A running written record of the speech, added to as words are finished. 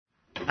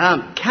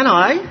Can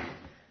I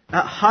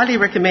highly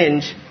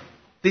recommend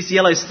this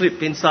yellow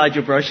slip inside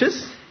your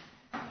brochures?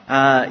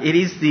 It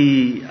is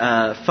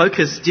the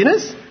Focus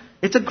Dinners.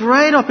 It's a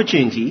great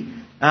opportunity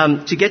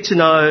to get to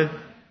know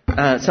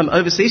some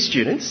overseas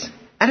students,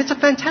 and it's a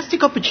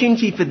fantastic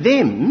opportunity for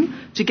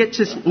them to get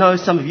to know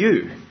some of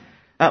you.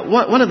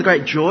 One of the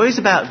great joys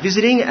about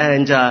visiting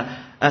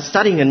and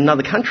studying in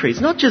another country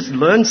is not just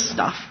learn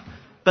stuff,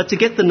 but to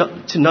get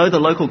to know the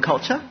local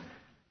culture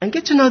and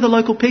get to know the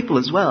local people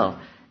as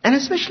well, and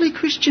especially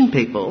Christian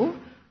people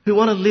who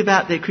want to live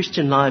out their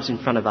Christian lives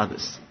in front of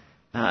others.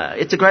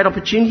 It's a great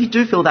opportunity.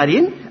 Do fill that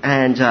in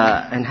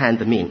and hand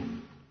them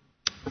in.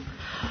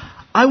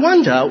 I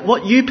wonder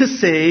what you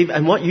perceive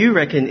and what you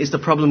reckon is the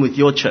problem with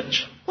your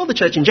church, or the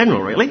church in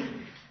general, really.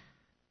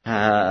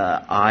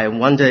 I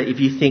wonder if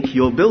you think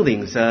your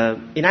buildings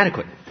are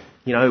inadequate.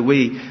 You know,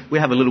 we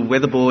have a little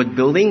weatherboard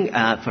building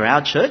for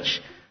our church.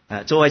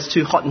 It's always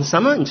too hot in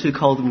summer and too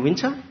cold in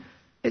winter.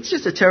 It's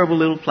just a terrible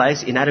little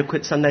place,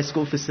 inadequate Sunday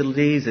school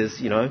facilities.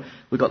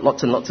 We've got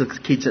lots and lots of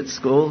kids at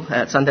school,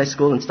 at Sunday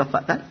school and stuff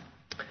like that.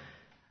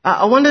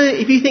 I wonder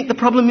if you think the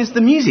problem is the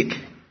music.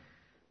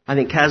 I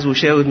think Kaz will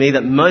share with me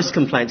that most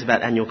complaints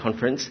about annual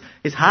conference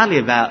is hardly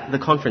about the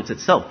conference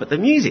itself, but the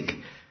music.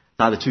 It's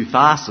either too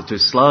fast or too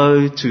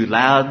slow, too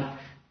loud,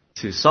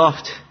 too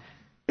soft.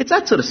 It's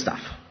that sort of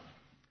stuff.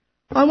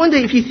 I wonder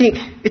if you think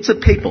it's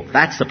the people.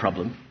 That's the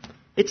problem.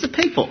 It's the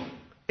people.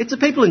 It's the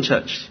people in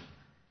church.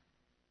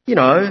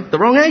 The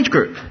wrong age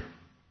group.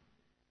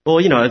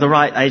 Or, the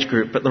right age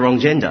group but the wrong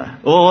gender.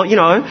 Or,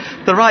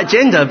 the right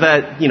gender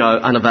but,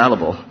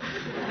 unavailable.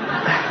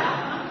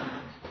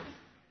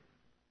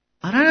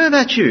 I don't know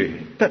about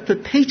you, but for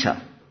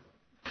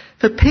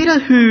Peter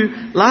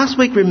who last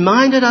week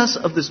reminded us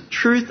of the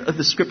truth of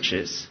the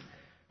Scriptures,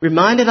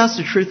 reminded us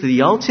the truth of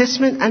the Old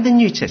Testament and the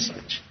New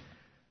Testament,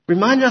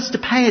 reminded us to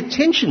pay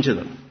attention to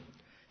them,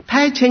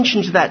 pay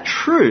attention to that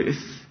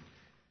truth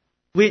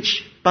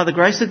which, by the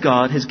grace of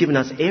God, has given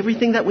us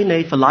everything that we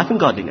need for life and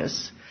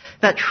godliness,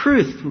 that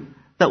truth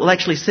that will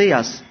actually see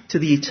us to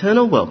the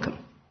eternal welcome,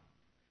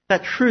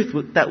 that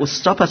truth that will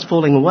stop us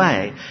falling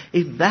away.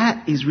 If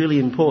that is really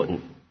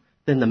important,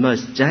 then the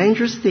most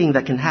dangerous thing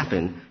that can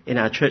happen in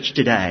our church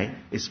today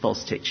is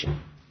false teaching.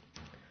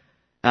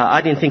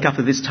 I didn't think up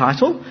of this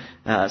title.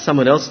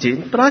 Someone else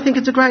did, but I think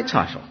it's a great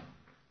title.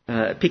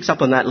 It picks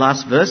up on that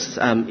last verse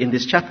in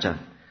this chapter.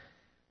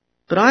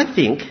 But I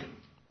think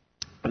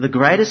the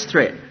greatest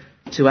threat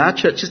to our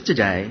churches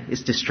today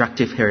is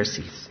destructive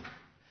heresies.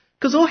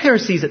 Because all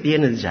heresies at the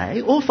end of the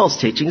day, all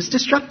false teaching is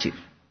destructive.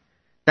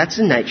 That's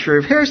the nature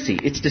of heresy.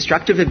 It's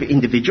destructive of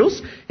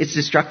individuals, it's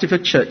destructive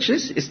of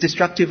churches, it's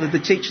destructive of the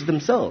teachers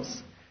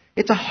themselves.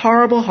 It's a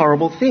horrible,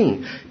 horrible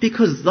thing,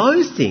 because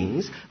those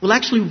things will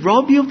actually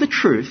rob you of the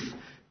truth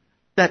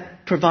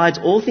that provides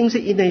all things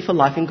that you need for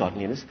life and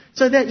godliness,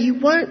 so that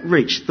you won't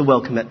reach the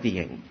welcome at the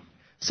end.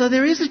 So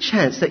there is a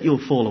chance that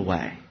you'll fall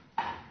away.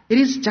 It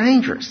is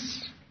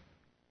dangerous.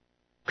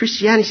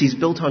 Christianity is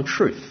built on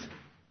truth.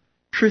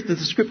 Truth of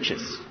the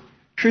Scriptures.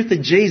 Truth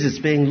of Jesus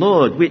being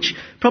Lord, which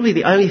probably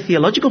the only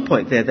theological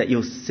point there that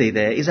you'll see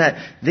there is that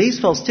these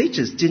false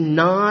teachers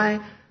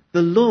deny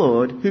the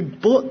Lord who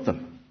bought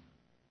them.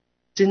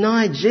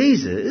 Deny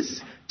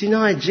Jesus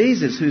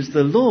who's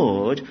the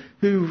Lord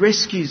who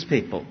rescues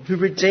people, who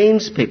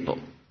redeems people.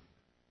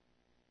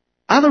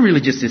 Other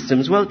religious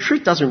systems, well,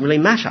 truth doesn't really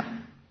matter.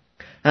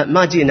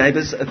 My dear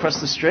neighbours across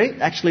the street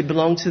actually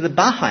belong to the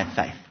Baha'i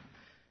faith.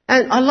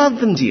 And I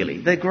love them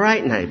dearly. They're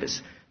great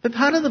neighbours. But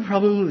part of the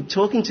problem with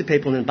talking to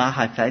people in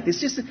Baha'i faith is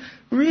just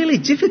really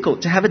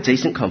difficult to have a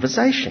decent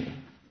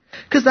conversation.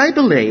 Because they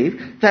believe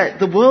that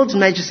the world's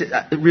major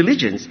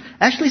religions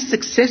are actually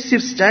successive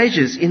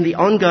stages in the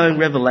ongoing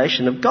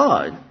revelation of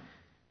God.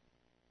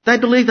 They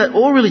believe that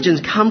all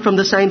religions come from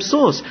the same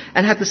source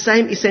and have the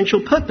same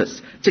essential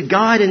purpose, to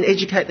guide and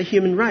educate the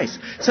human race.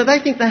 So they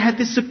think they have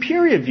this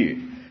superior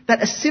view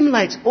that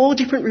assimilates all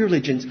different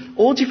religions,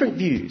 all different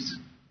views.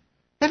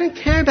 They don't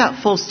care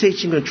about false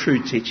teaching or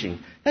true teaching.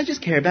 They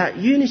just care about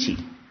unity.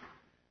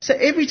 So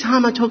every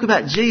time I talk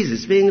about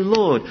Jesus being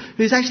Lord,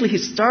 who's actually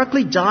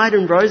historically died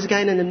and rose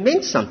again and it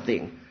meant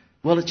something,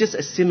 well, it's just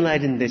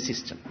assimilated in their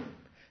system.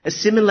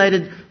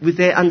 Assimilated with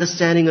their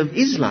understanding of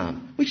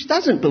Islam, which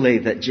doesn't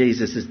believe that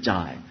Jesus has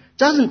died,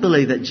 doesn't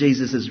believe that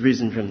Jesus has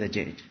risen from the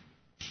dead.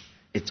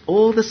 It's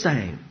all the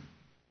same.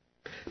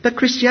 But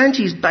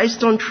Christianity is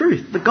based on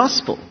truth, the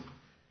gospel.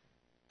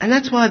 And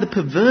that's why the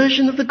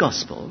perversion of the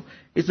gospel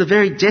is the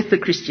very death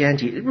of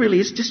Christianity. It really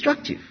is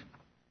destructive.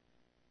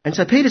 And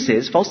so Peter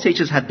says, false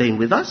teachers have been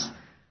with us,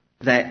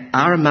 they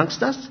are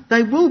amongst us,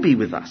 they will be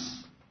with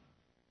us.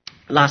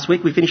 Last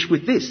week we finished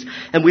with this,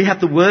 and we have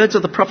the words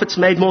of the prophets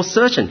made more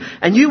certain,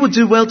 and you will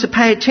do well to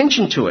pay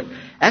attention to it,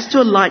 as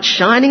to a light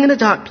shining in a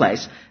dark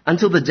place,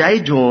 until the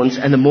day dawns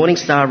and the morning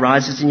star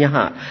rises in your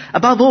heart.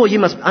 Above all, you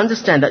must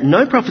understand that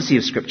no prophecy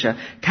of Scripture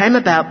came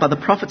about by the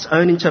prophet's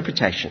own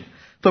interpretation.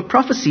 For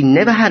prophecy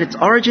never had its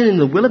origin in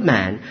the will of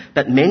man,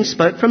 but men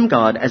spoke from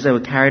God as they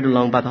were carried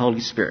along by the Holy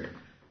Spirit.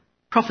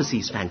 Prophecy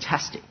is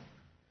fantastic.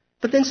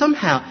 But then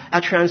somehow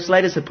our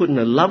translators have put in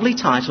a lovely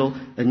title,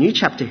 a new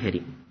chapter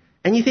heading.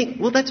 And you think,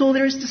 well, that's all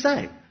there is to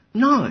say.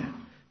 No.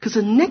 Because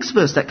the next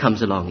verse that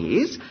comes along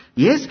is,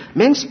 yes,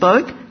 men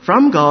spoke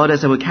from God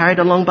as they were carried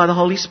along by the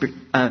Holy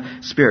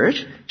Spirit,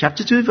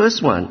 chapter 2,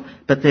 verse 1,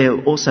 but there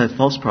are also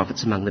false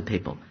prophets among the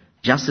people,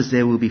 just as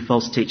there will be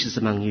false teachers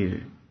among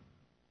you.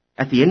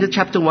 At the end of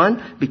chapter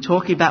 1, we're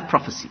talking about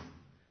prophecy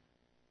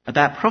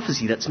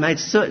that's made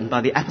certain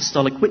by the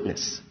apostolic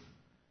witness,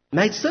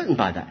 made certain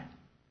by that.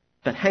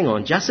 But hang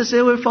on, just as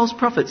there were false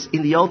prophets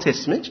in the Old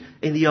Testament,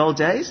 in the old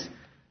days,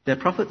 there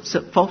are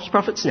false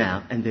prophets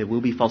now, and there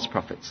will be false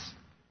prophets.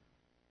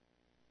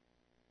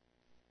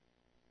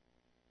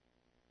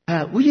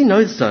 Will you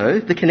notice, though,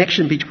 the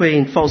connection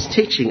between false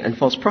teaching and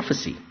false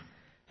prophecy?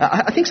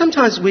 I think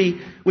sometimes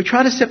we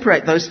try to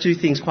separate those two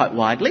things quite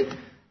widely,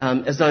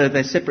 as though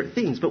they're separate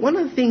things. But one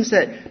of the things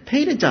that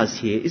Peter does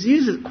here is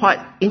use it quite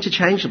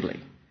interchangeably.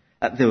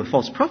 There were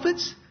false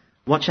prophets.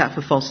 Watch out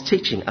for false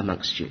teaching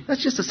amongst you.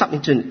 That's just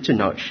something to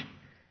note.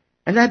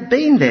 And they've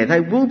been there.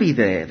 They will be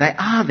there. They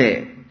are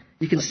there.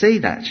 You can see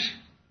that.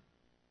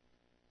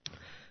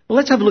 Well,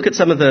 let's have a look at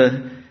some of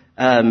the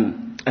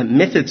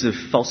methods of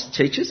false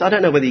teachers. I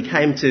don't know whether you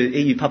came to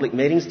EU public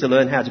meetings to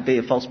learn how to be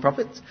a false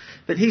prophet,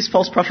 but here's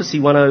False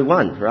Prophecy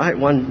 101, right?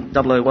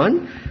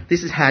 1001.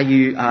 This is how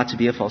you are to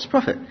be a false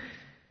prophet,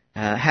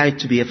 how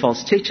to be a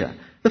false teacher.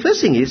 The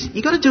first thing is,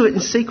 you've got to do it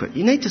in secret.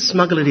 You need to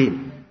smuggle it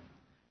in,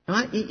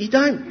 right? You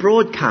don't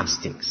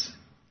broadcast things.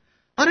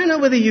 I don't know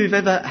whether you've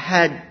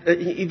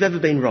ever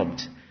been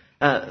robbed.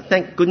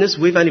 Thank goodness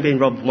we've only been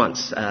robbed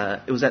once.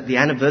 It was at the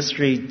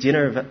anniversary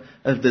dinner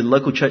of the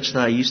local church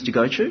that I used to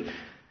go to.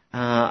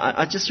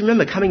 I just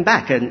remember coming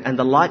back and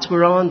the lights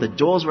were on, the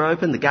doors were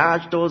open, the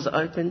garage doors were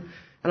open,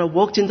 and I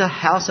walked into the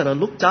house and I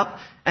looked up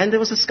and there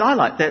was a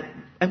skylight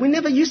and we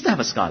never used to have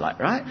a skylight,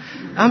 right?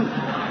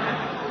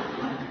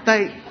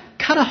 They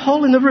cut a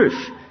hole in the roof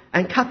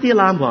and cut the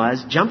alarm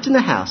wires, jumped in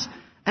the house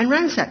and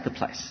ransacked the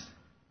place.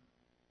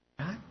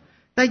 Right?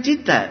 They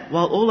did that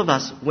while all of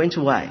us went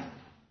away.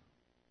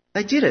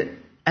 They did it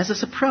as a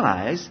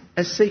surprise,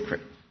 as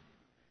secret.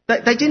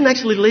 They didn't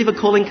actually leave a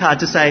calling card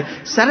to say,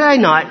 Saturday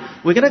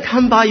night, we're going to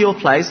come by your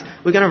place,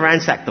 we're going to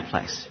ransack the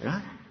place,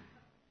 right?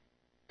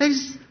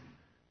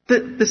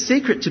 The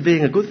secret to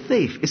being a good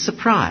thief is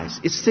surprise,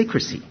 it's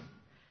secrecy.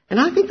 And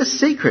I think the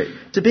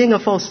secret to being a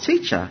false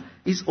teacher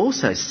is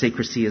also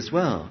secrecy as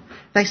well.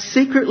 They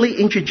secretly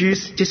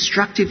introduce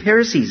destructive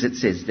heresies, it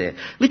says there.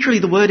 Literally,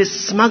 the word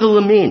is smuggle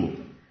them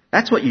in.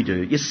 That's what you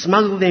do. You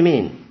smuggle them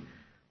in.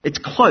 It's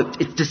cloaked,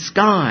 it's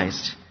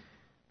disguised.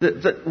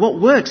 What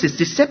works is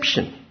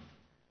deception.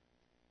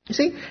 You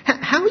see,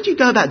 how would you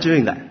go about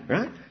doing that,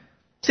 right?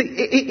 See,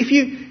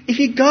 if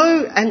you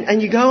go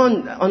and you go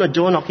on a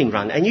door knocking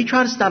run and you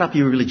try to start up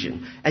your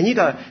religion and you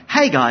go,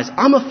 hey guys,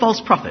 I'm a false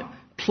prophet,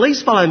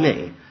 please follow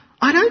me,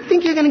 I don't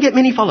think you're going to get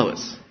many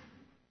followers.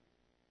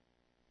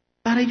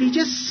 But if you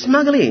just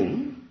smuggle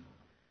in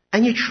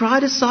and you try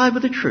to side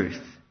with the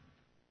truth,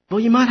 well,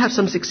 you might have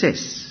some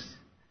success.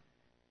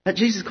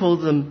 Jesus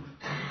called them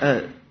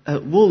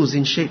wolves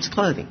in sheep's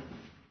clothing.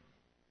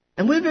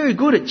 And we're very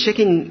good at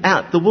checking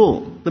out the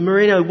wool, the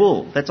merino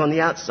wool that's on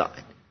the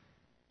outside.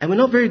 And we're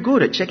not very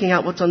good at checking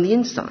out what's on the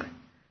inside.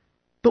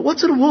 But what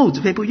sort of wool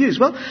do people use?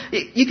 Well,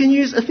 you can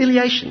use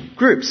affiliation,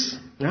 groups,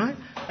 right?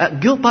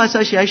 Guilt by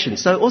association,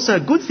 so also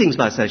good things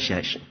by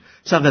association.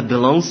 So if it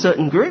belongs to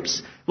certain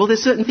groups, well,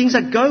 there's certain things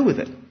that go with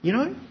it, you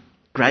know?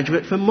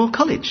 Graduate from Moore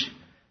College.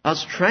 I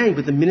was trained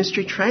with the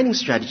ministry training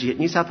strategy at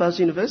New South Wales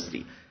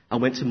University. I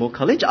went to Moore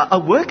College.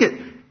 I work at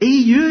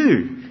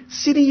EU,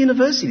 Sydney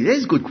University.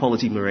 There's good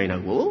quality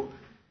merino wool.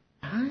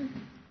 Right?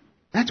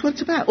 That's what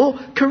it's about. Or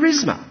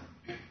charisma.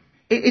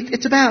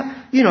 It's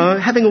about, you know,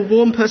 having a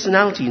warm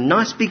personality,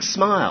 nice big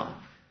smile.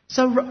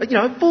 So, you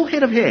know, full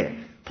head of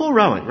hair. Paul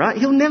Rowan, right?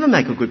 He'll never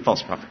make a good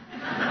false prophet.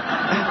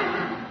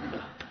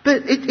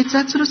 But it's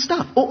that sort of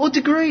stuff. Or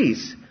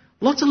degrees.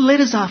 Lots of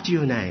letters after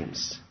your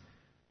names.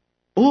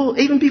 Or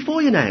even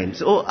before your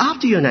names. Or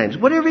after your names.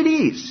 Whatever it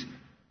is.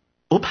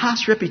 Or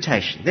past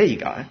reputation. There you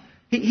go.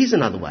 Here's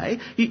another way.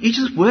 You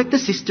just work the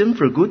system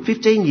for a good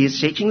 15 years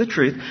teaching the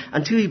truth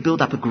until you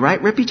build up a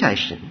great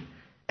reputation.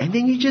 And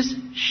then you just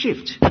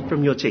shift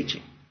from your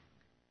teaching.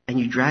 And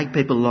you drag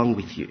people along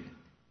with you.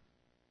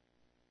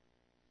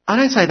 I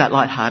don't say that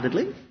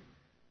lightheartedly.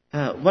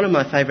 One of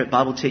my favourite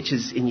Bible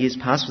teachers in years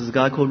past was a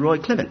guy called Roy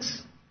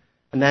Clements.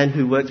 A man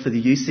who worked for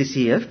the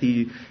UCCF,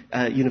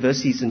 the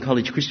Universities and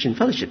College Christian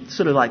Fellowship,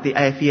 sort of like the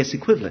AFES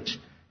equivalent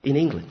in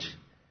England.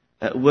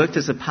 Worked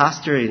as a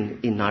pastor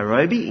in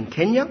Nairobi, in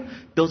Kenya,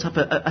 built up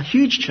a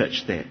huge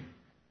church there.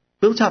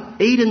 Built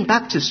up Eden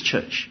Baptist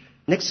Church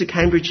next to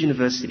Cambridge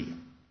University.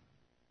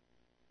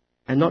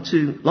 And not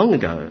too long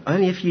ago,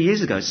 only a few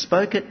years ago,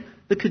 spoke at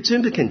the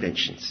Katoomba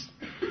conventions.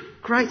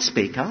 Great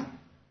speaker,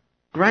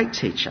 great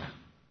teacher.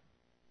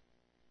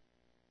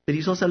 But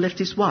he's also left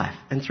his wife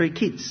and 3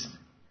 kids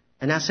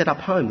and now set up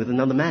home with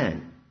another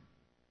man.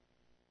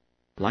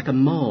 Like a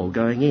mole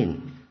going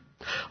in.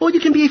 Or you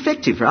can be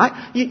effective,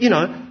 right? You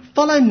know,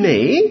 follow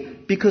me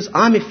because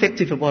I'm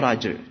effective at what I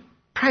do.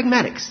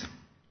 Pragmatics.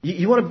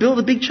 You want to build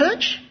a big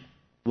church?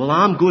 Well,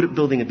 I'm good at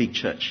building a big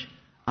church.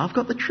 I've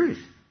got the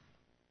truth.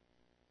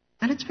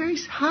 And it's very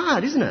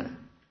hard, isn't it?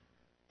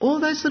 All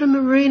those sort of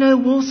merino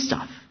wool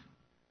stuff,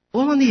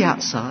 all on the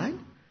outside,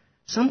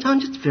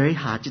 sometimes it's very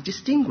hard to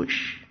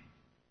distinguish.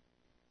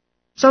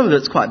 Some of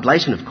it's quite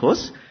blatant, of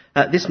course.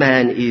 This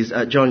man is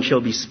John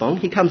Shelby Spong.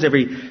 He comes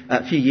every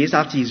few years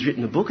after he's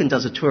written a book and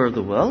does a tour of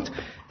the world.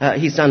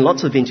 He's done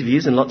lots of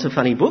interviews and lots of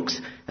funny books.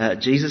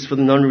 Jesus for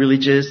the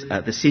Non-Religious,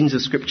 The Sins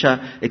of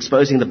Scripture,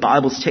 Exposing the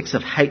Bible's Texts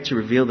of Hate to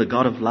Reveal the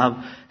God of Love.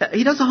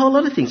 He does a whole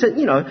lot of things.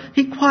 And,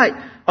 he quite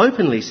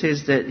openly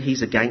says that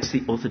he's against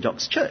the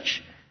Orthodox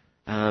Church.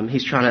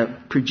 He's trying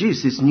to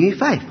produce this new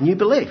faith, new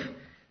belief.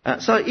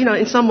 So,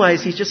 in some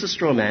ways he's just a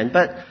straw man.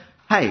 But,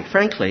 hey,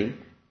 frankly,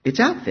 it's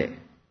out there.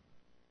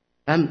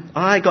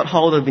 I got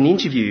hold of an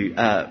interview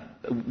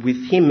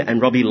with him and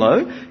Robbie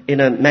Lowe in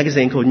a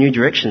magazine called New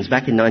Directions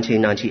back in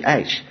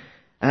 1998.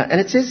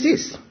 And it says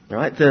this,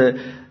 right?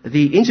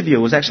 The interviewer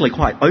was actually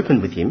quite open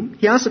with him.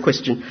 He asked the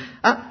question,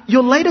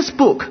 your latest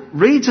book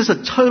reads as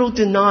a total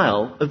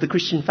denial of the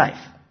Christian faith.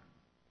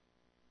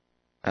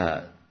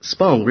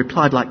 Spong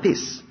replied like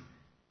this,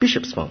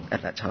 Bishop Spong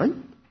at that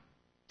time.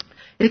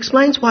 It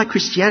explains why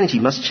Christianity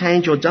must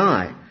change or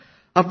die.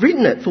 I've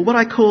written it for what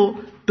I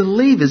call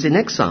believers in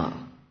exile.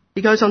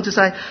 He goes on to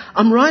say,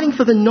 I'm writing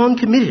for the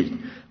non-committed,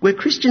 where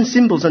Christian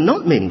symbols are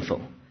not meaningful.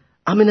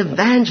 I'm an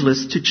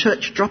evangelist to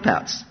church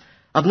dropouts.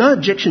 I've no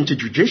objection to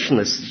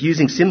traditionalists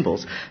using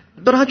symbols,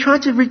 but I try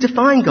to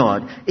redefine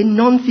God in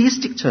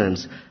non-theistic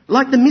terms,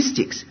 like the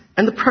mystics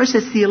and the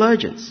process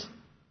theologians.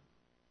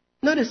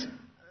 Notice,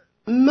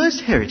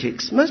 most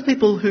heretics, most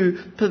people who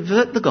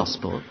pervert the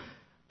gospel,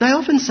 they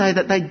often say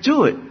that they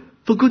do it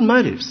for good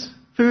motives,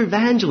 for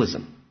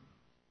evangelism.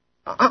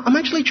 I'm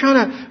actually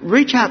trying to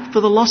reach out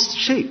for the lost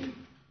sheep.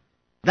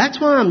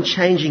 That's why I'm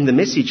changing the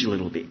message a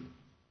little bit.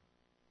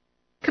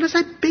 Can I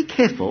say, be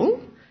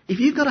careful. If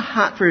you've got a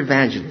heart for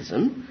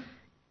evangelism,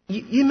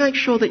 you make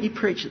sure that you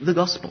preach the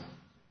gospel.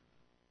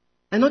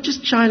 And not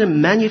just trying to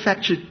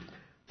manufacture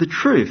the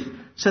truth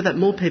so that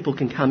more people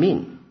can come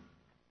in.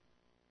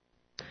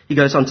 He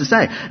goes on to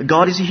say,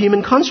 God is a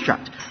human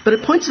construct, but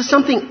it points to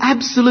something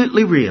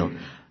absolutely real.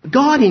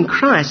 God in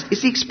Christ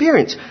is the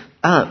experience.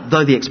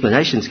 Though the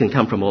explanations can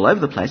come from all over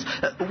the place,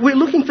 we're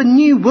looking for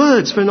new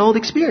words for an old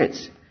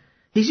experience.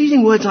 He's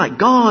using words like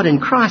God and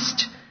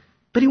Christ,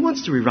 but he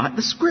wants to rewrite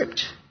the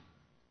script.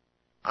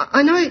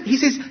 I know he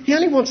says he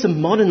only wants to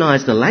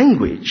modernise the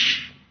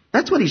language.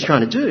 That's what he's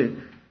trying to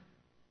do.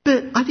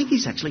 But I think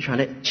he's actually trying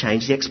to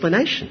change the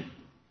explanation.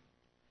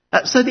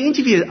 So the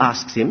interviewer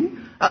asks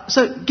him,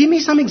 so give me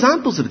some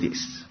examples of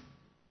this.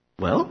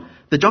 Well,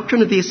 the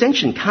doctrine of the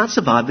ascension can't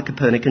survive the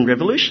Copernican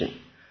revolution.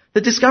 The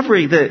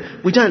discovery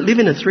that we don't live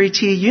in a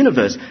three-tier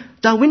universe.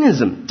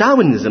 Darwinism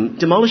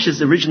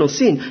demolishes original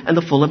sin and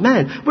the fall of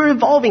man. We're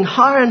evolving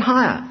higher and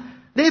higher.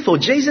 Therefore,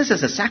 Jesus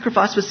as a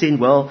sacrifice for sin,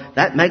 well,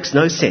 that makes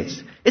no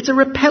sense. It's a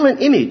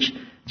repellent image.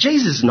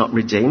 Jesus is not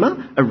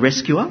Redeemer, a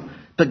rescuer,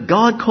 but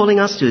God calling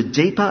us to a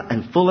deeper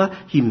and fuller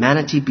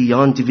humanity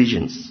beyond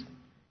divisions.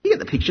 You get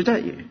the picture,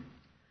 don't you?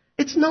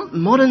 It's not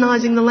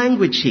modernising the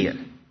language here.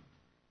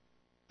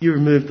 You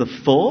remove the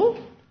fall,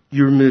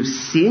 you remove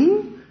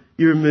sin,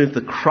 you remove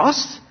the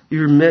cross,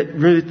 you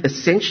remove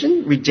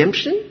ascension,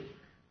 redemption,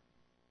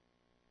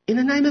 in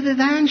the name of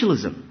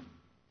evangelism.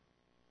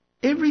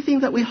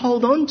 Everything that we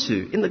hold on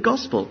to in the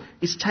gospel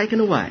is taken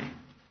away.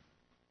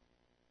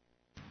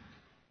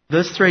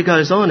 Verse 3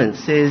 goes on and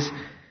says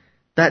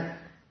that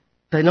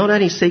they not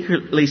only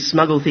secretly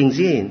smuggle things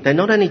in, they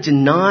not only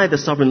deny the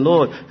sovereign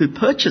Lord who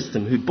purchased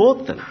them, who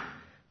bought them,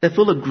 they're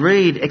full of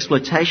greed,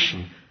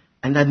 exploitation,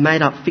 and they've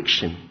made up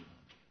fiction.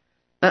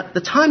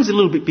 The time's a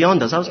little bit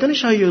beyond us. I was going to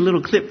show you a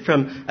little clip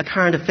from A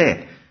Current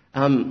Affair.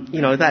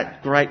 That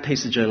great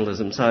piece of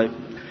journalism. So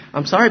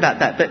I'm sorry about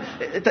that.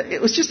 But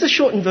it was just a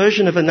shortened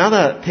version of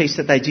another piece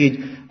that they did,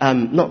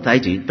 not they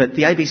did, but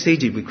the ABC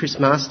did with Chris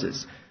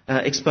Masters,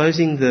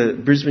 exposing the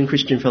Brisbane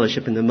Christian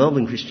Fellowship and the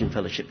Melbourne Christian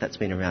Fellowship that's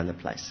been around the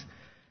place.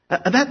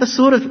 About the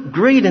sort of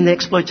greed and the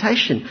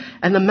exploitation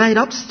and the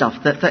made-up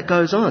stuff that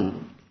goes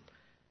on.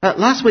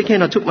 Last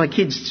weekend I took my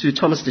kids to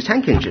Thomas the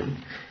Tank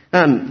Engine.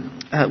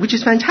 Which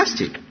is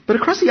fantastic. But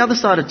across the other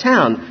side of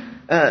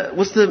town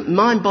was the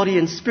Mind, Body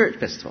and Spirit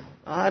Festival.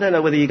 I don't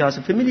know whether you guys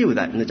are familiar with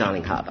that in the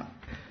Darling Harbour.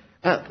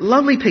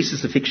 Lovely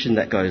pieces of fiction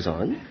that goes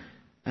on.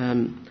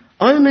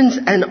 Omens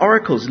and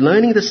oracles,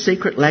 learning the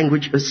secret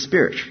language of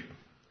spirit.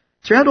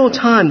 Throughout all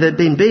time there have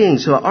been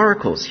beings who are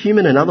oracles,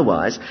 human and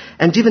otherwise,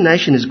 and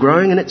divination is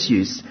growing in its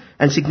use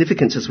and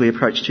significance as we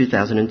approach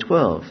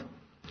 2012.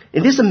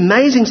 In this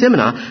amazing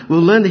seminar,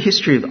 we'll learn the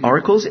history of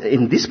oracles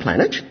in this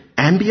planet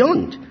and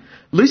beyond.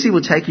 Lucy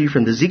will take you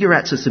from the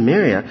ziggurats of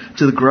Samaria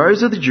to the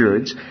groves of the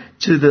Druids,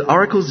 to the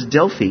oracles of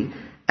Delphi,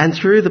 and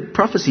through the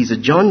prophecies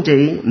of John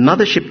Dee,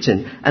 Mother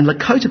Shipton, and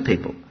Lakota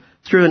people.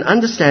 Through an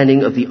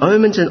understanding of the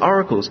omens and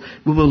oracles,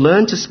 we will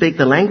learn to speak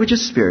the language of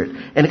spirit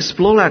and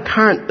explore our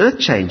current earth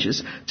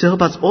changes to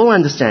help us all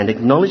understand and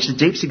acknowledge the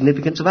deep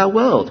significance of our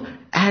world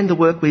and the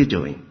work we're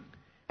doing.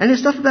 And there's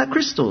stuff about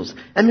crystals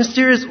and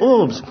mysterious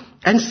orbs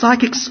and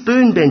psychic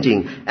spoon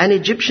bending and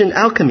Egyptian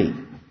alchemy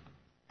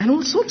and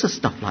all sorts of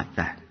stuff like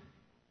that.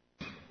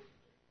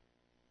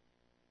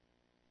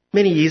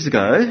 Many years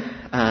ago,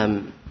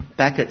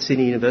 back at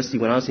Sydney University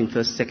when I was in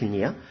first, second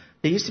year,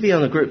 there used to be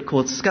on a group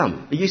called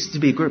SCUM. There used to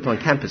be a group on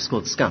campus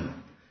called SCUM,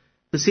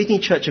 the Sydney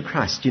Church of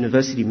Christ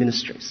University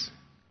Ministries.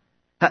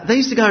 They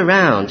used to go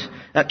around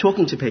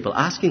talking to people,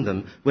 asking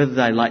them whether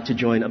they'd like to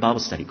join a Bible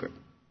study group.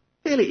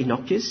 Fairly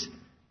innocuous,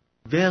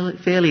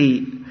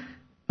 fairly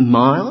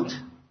mild,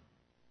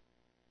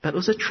 but it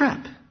was a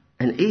trap,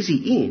 an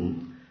easy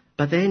in,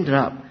 but they ended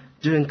up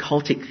doing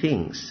cultic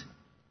things.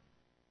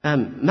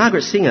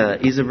 Margaret Singer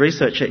is a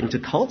researcher into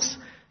cults.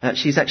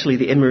 She's actually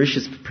the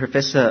emeritus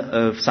professor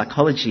of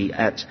psychology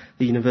at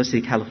the University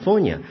of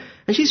California.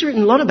 And she's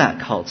written a lot about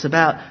cults,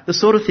 about the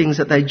sort of things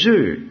that they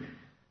do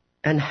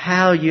and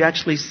how you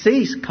actually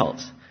see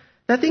cults.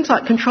 There are things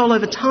like control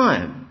over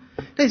time.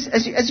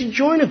 As you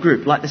join a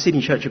group like the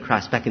Sydney Church of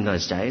Christ back in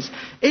those days,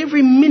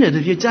 every minute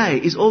of your day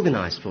is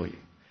organised for you.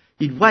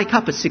 You'd wake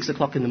up at 6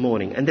 o'clock in the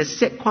morning and there's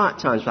set quiet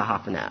times for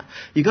half an hour.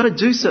 You've got to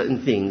do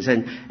certain things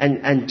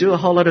and do a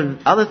whole lot of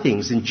other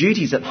things and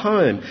duties at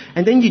home.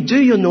 And then you do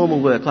your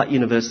normal work like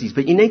universities,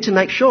 but you need to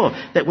make sure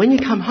that when you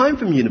come home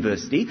from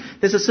university,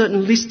 there's a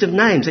certain list of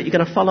names that you're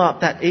going to follow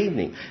up that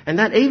evening. And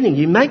that evening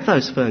you make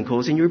those phone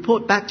calls and you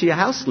report back to your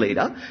house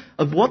leader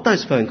of what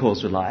those phone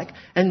calls were like.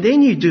 And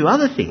then you do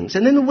other things.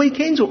 And then the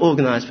weekends were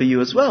organised for you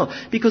as well,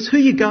 because who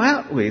you go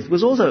out with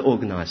was also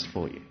organised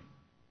for you.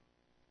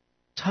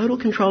 Total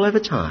control over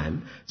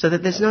time, so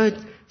that there's no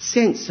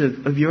sense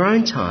of your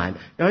own time,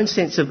 your own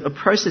sense of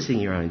processing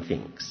your own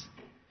things.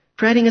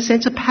 Creating a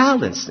sense of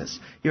powerlessness.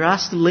 You're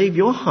asked to leave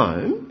your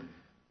home,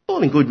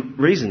 all in good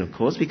reason, of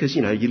course, because,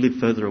 you live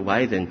further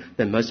away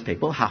than most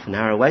people, half an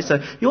hour away, so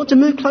you ought to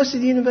move closer to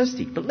the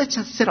university. But let's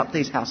set up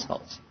these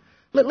households.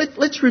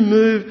 Let's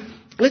remove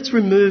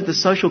the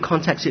social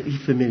contacts that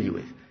you're familiar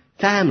with,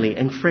 family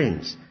and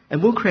friends.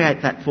 And we'll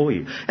create that for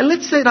you. And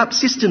let's set up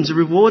systems of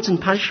rewards and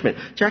punishment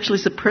to actually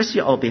suppress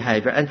your old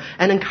behaviour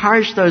and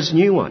encourage those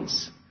new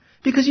ones.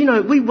 Because,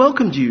 we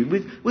welcomed you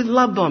with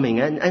love bombing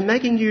and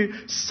making you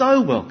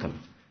so welcome.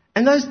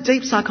 And those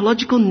deep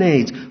psychological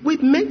needs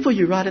we've met for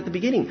you right at the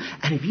beginning.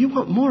 And if you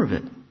want more of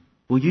it,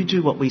 will you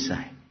do what we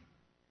say?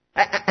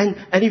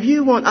 And if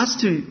you want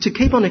us to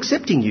keep on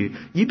accepting you,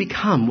 you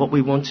become what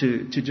we want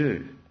to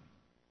do.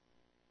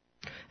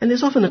 And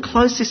there's often a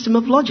closed system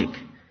of logic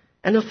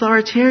and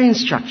authoritarian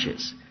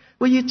structures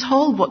where you're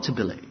told what to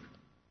believe.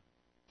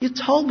 You're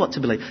told what to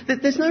believe.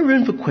 There's no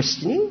room for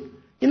questioning.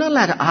 You're not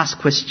allowed to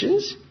ask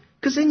questions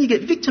because then you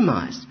get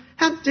victimised.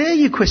 How dare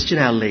you question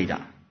our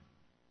leader?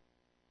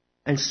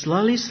 And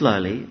slowly,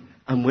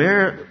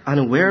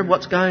 unaware of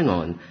what's going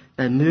on,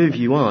 they move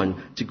you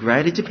on to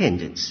greater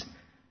dependence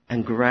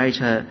and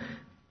greater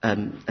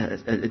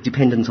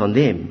dependence on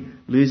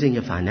them, losing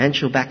your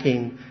financial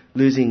backing,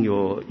 losing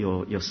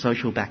your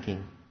social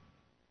backing.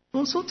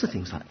 All sorts of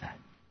things like that.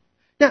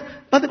 Now,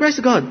 by the grace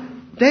of God,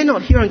 they're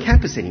not here on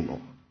campus anymore.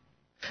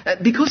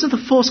 Because of the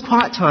forced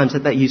quiet times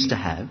that they used to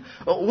have,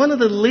 one of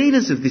the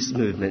leaders of this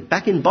movement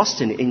back in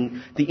Boston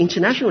in the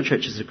International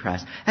Churches of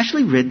Christ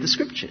actually read the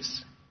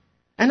scriptures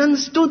and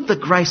understood the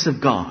grace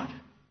of God.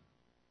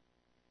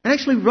 And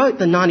actually wrote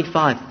the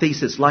 95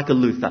 Thesis like a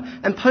Luther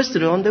and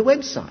posted it on their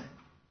website.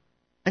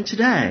 And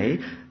today,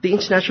 the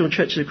International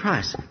Churches of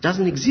Christ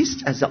doesn't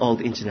exist as the old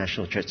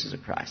International Churches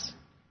of Christ.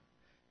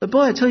 But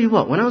boy, I tell you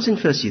what, when I was in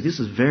first year, this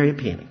was very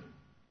appealing.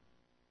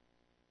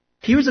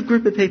 Here is a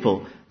group of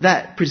people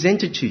that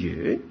presented to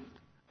you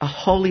a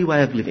holy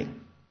way of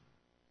living.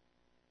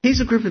 Here's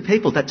a group of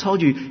people that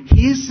told you,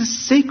 here's the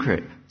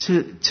secret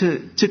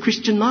to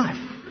Christian life.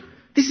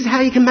 This is how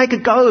you can make a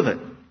go of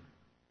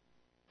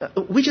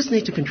it. We just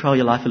need to control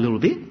your life a little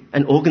bit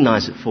and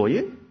organise it for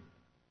you.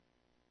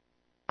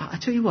 I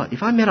tell you what,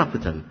 if I met up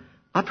with them,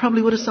 I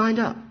probably would have signed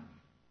up.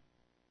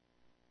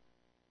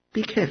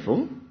 Be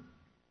careful.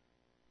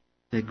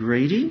 They're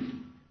greedy,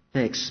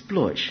 they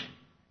exploit,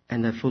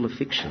 and they're full of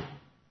fiction.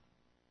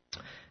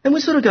 And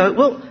we sort of go,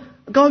 well,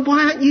 God,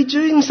 why aren't you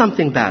doing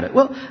something about it?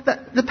 Well,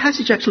 the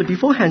passage actually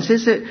beforehand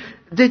says that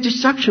their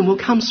destruction will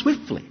come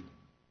swiftly.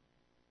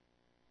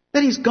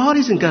 That is, God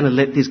isn't going to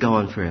let this go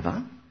on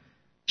forever.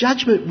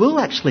 Judgment will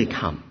actually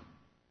come.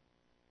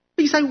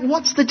 But you say,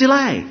 what's the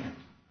delay?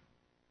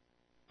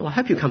 Well, I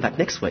hope you'll come back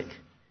next week.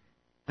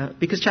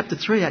 Because chapter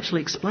 3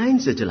 actually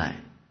explains the delay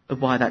of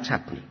why that's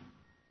happening.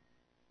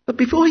 But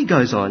before he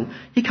goes on,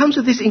 he comes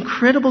with this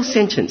incredible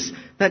sentence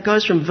that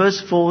goes from verse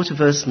 4 to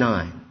verse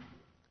 9.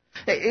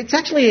 It's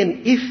actually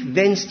an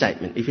if-then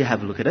statement, if you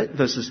have a look at it,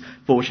 verses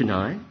 4 to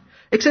 9.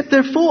 Except there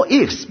are 4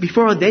 ifs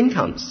before a then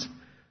comes.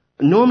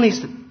 Normally,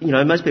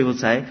 most people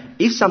say,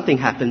 if something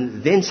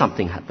happens, then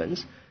something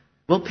happens.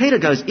 Well, Peter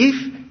goes, if,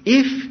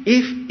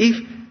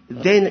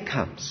 then it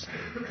comes.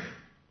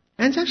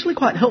 And it's actually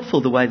quite helpful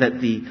the way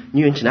that the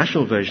New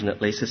International Version,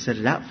 at least, has set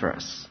it out for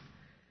us.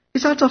 He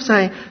starts off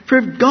saying, for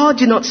if God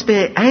did not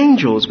spare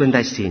angels when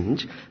they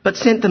sinned, but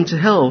sent them to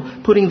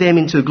hell, putting them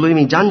into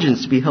gloomy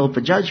dungeons to be held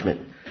for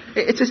judgment,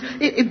 It says,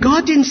 if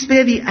God didn't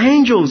spare the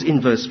angels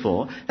in verse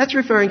 4, that's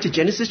referring to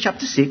Genesis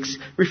chapter 6,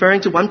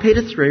 referring to 1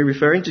 Peter 3,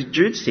 referring to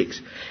Jude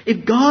 6.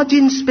 If God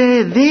didn't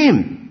spare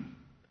them,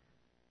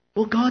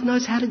 well, God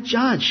knows how to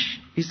judge,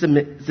 is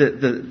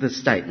the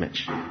statement.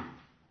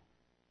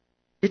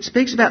 It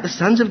speaks about the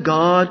sons of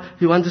God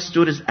who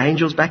understood as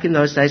angels back in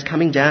those days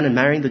coming down and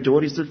marrying the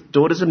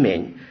daughters of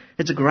men.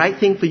 It's a great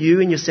thing for you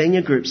and your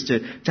senior groups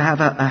to have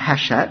a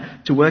hash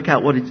chat to work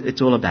out what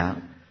it's all about.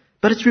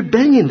 But it's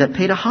rebellion that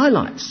Peter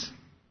highlights.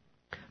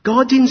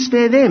 God didn't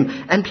spare them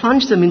and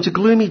plunged them into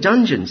gloomy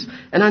dungeons,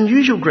 an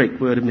unusual Greek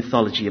word of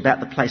mythology about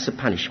the place of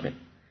punishment.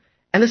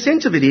 And the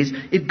sense of it is,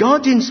 if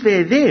God didn't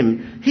spare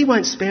them, he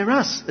won't spare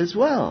us as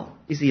well,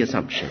 is the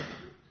assumption.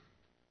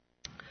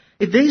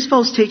 If these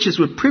false teachers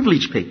were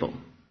privileged people,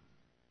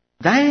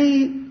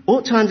 they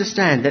ought to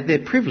understand that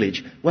their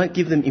privilege won't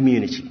give them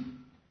immunity.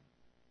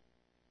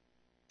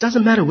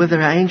 Doesn't matter whether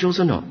they're angels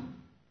or not.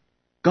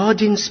 God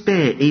didn't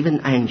spare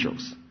even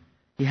angels.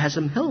 He has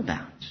them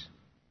hellbound.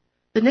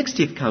 The next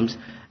if comes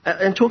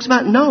and talks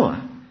about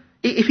Noah.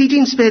 If he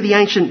didn't spare the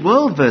ancient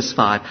world, verse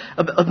 5,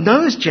 of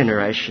Noah's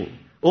generation,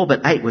 all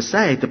but 8 were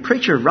saved, the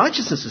preacher of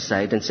righteousness was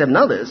saved, and 7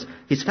 others,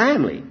 his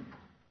family.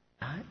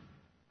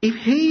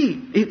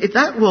 If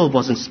that world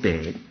wasn't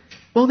spared,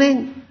 well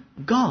then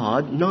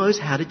God knows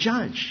how to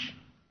judge.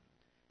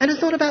 And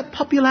it's not about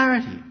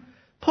popularity.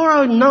 Poor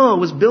old Noah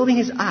was building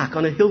his ark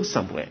on a hill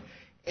somewhere.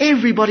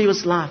 Everybody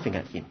was laughing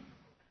at him.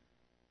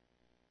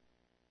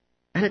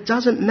 And it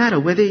doesn't matter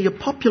whether you're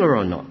popular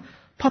or not.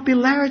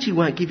 Popularity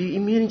won't give you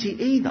immunity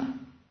either.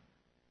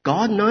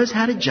 God knows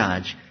how to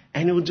judge,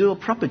 and he'll do a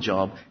proper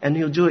job, and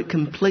he'll do it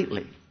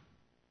completely.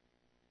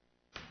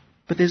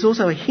 But there's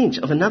also a hint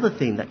of another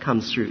thing that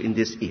comes through in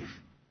this if.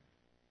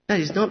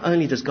 That is, not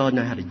only does God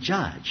know how to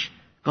judge,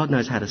 God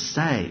knows how to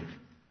save.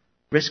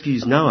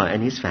 Rescues Noah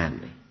and his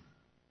family.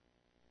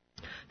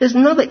 There's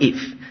another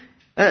if.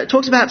 It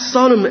talks about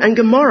Sodom and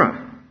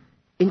Gomorrah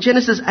in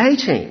Genesis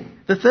 18.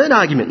 The third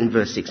argument in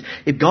verse 6.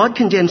 If God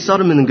condemned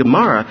Sodom and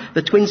Gomorrah,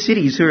 the twin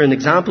cities who are an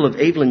example of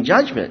evil and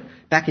judgment,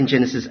 back in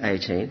Genesis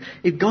 18,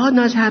 if God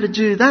knows how to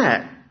do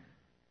that,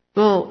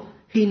 well,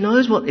 he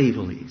knows what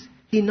evil is.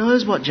 He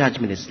knows what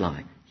judgment is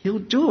like. He'll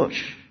do it.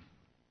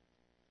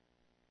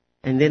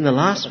 And then the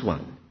last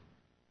one.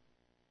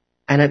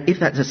 And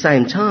if at the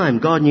same time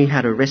God knew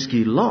how to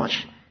rescue Lot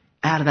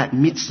out of that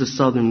midst of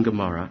Sodom and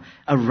Gomorrah,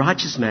 a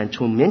righteous man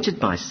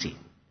tormented by sin,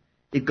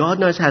 if God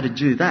knows how to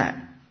do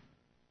that,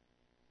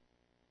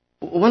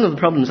 one of the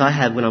problems I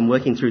have when I'm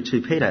working through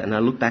 2 Peter and I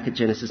look back at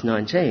Genesis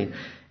 19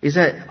 is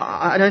that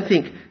I don't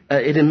think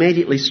it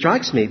immediately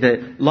strikes me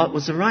that Lot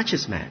was a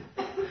righteous man.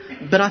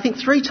 But I think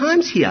 3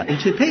 times here in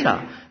 2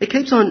 Peter, it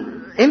keeps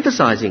on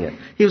emphasising it.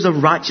 He was a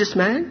righteous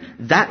man,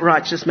 that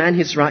righteous man,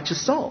 his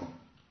righteous soul.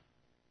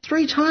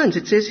 3 times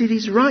it says that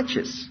he's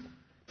righteous.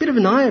 Bit of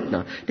an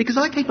eye-opener, because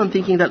I keep on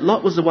thinking that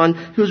Lot was the one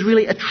who was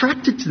really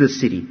attracted to the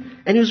city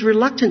and he was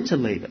reluctant to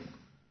leave it.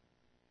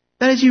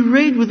 But as you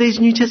read with these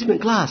New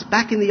Testament glass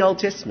back in the Old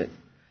Testament,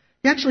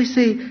 you actually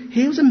see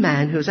he was a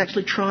man who was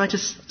actually trying to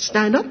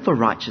stand up for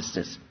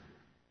righteousness.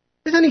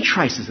 There's only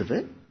traces of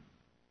it.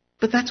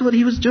 But that's what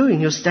he was doing.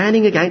 He was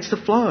standing against the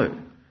flow.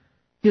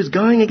 He was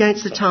going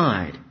against the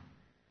tide.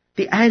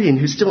 The alien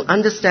who still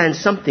understands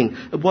something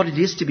of what it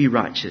is to be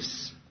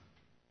righteous.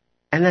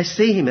 And they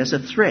see him as a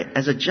threat,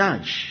 as a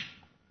judge.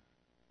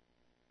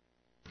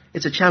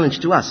 It's a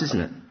challenge to us,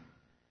 isn't it?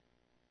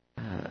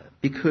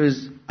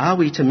 Because are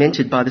we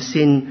tormented by the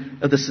sin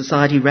of the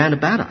society round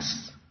about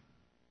us?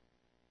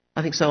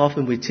 I think so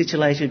often we're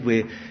titillated,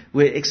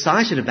 we're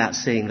excited about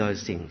seeing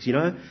those things, you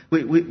know.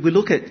 We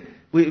look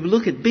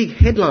at big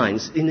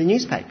headlines in the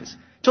newspapers.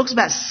 It talks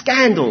about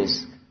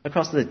scandals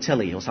across the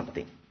telly or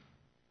something.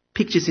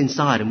 Pictures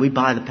inside, and we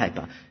buy the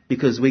paper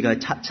because we go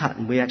tut-tut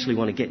and we actually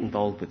want to get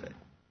involved with it.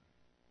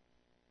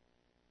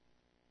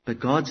 But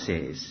God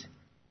says,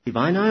 if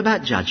I know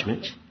about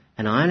judgment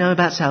and I know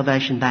about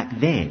salvation back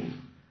then,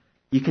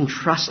 you can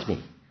trust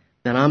me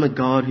that I'm a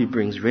God who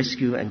brings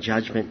rescue and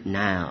judgment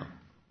now.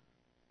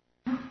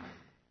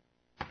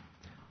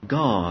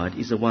 God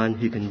is the one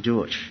who can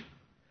do it.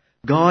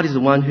 God is the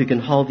one who can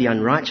hold the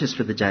unrighteous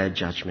for the day of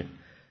judgment.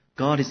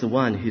 God is the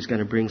one who's going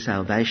to bring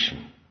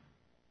salvation.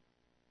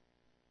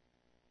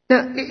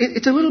 Now,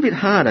 it's a little bit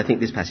hard, I think,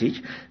 this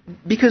passage,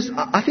 because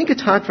I think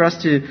it's hard for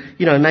us to,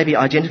 maybe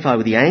identify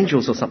with the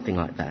angels or something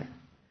like that.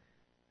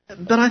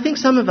 But I think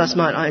some of us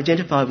might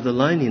identify with the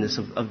loneliness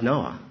of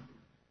Noah,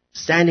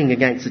 standing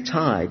against the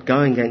tide,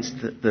 going against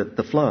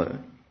the flow.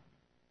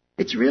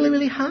 It's really,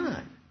 really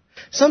hard.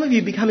 Some of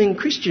you becoming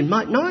Christian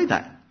might know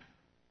that.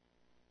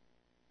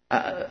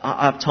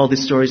 I've told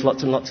this story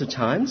lots and lots of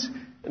times,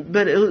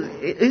 but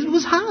it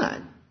was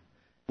hard.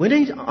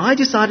 When I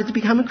decided to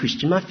become a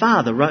Christian, my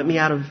father wrote me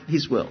out of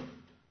his will.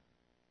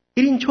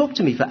 He didn't talk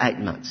to me for 8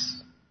 months.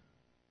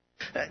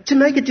 To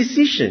make a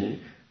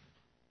decision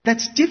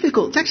that's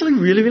difficult, it's actually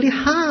really, really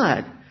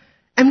hard.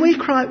 And we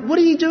cry, what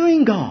are you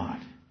doing, God?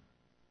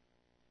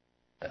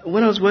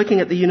 When I was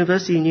working at the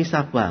University of New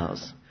South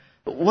Wales,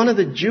 one of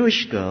the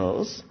Jewish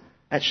girls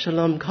at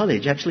Shalom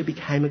College actually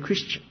became a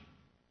Christian.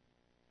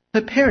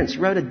 Her parents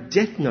wrote a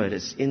death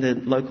notice in the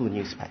local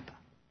newspaper.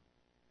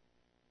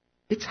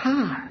 It's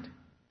hard.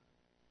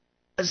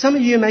 Some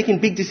of you are making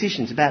big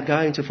decisions about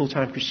going to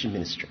full-time Christian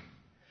ministry.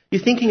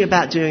 You're thinking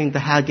about doing the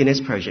Howard Guinness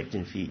Project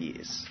in a few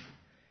years.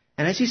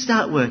 And as you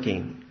start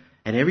working,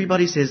 and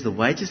everybody says the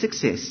way to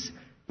success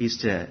is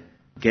to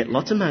get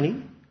lots of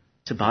money,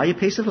 to buy a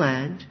piece of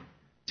land,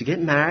 to get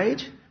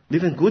married,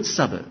 live in good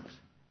suburbs,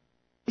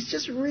 it's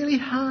just really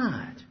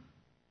hard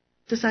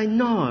to say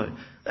no.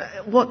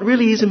 What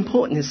really is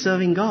important is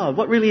serving God.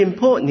 What really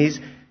important is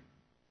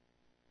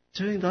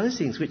doing those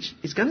things, which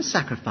is going to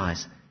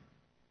sacrifice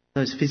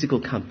those physical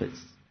comforts.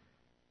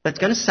 That's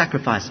going to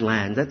sacrifice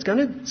land. That's going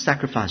to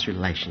sacrifice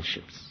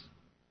relationships.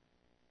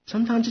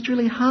 Sometimes it's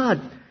really hard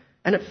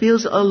and it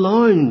feels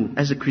alone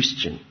as a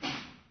Christian.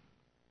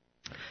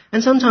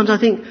 And sometimes I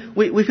think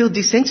we feel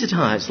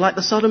desensitized like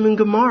the Sodom and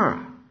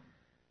Gomorrah.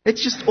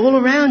 It's just all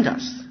around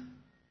us.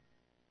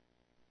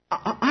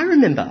 I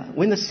remember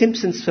when The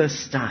Simpsons first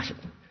started.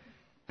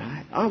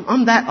 Right?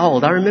 I'm that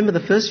old. I remember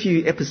the first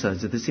few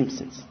episodes of The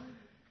Simpsons.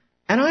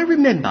 And I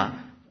remember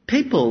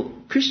people,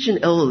 Christian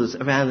elders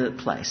around the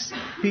place,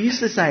 who used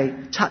to say,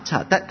 tut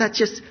tut, that's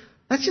just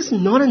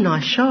not a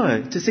nice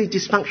show to see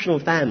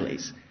dysfunctional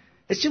families.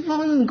 It's just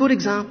one good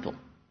example.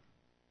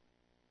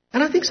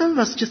 And I think some of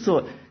us just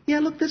thought, yeah,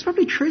 look, there's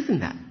probably truth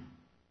in that.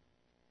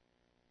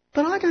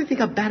 But I don't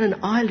think I bat an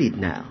eyelid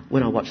now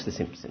when I watch The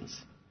Simpsons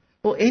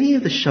or any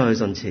of the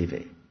shows on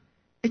TV.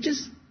 It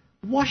just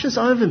washes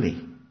over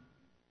me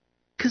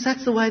because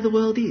that's the way the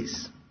world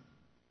is.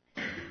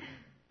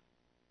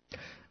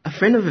 A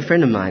friend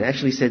of mine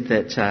actually said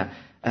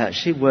that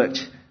she worked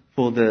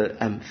for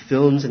the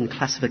Films and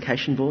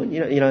Classification Board.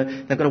 You know,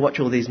 they've got to watch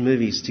all these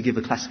movies to give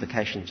a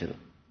classification to them.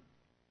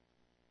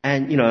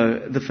 And,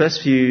 the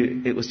first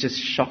few, it was just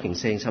shocking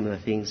seeing some of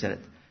the things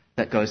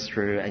that goes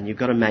through, and you've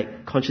got to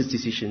make conscious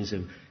decisions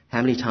of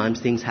how many times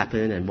things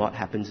happen and what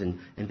happens, and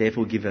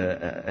therefore give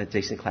a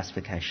decent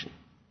classification.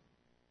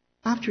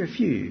 After a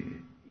few,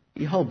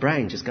 your whole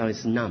brain just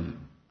goes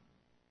numb.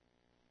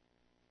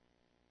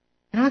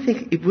 And I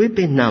think if we've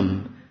been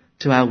numb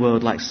to our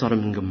world like Sodom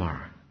and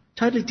Gomorrah,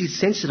 totally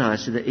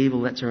desensitized to the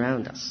evil that's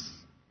around us,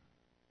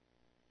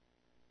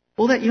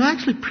 or that you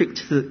actually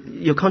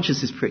your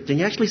conscience is pricked and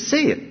you actually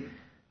see it,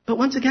 but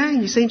once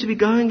again you seem to be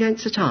going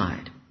against the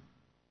tide.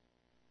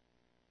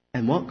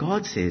 And what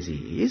God says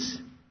is,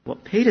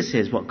 what Peter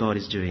says what God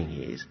is doing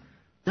is,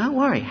 don't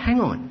worry, hang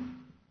on.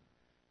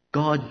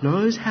 God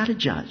knows how to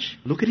judge.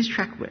 Look at his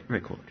track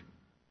record.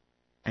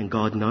 And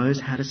God knows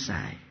how to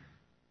save.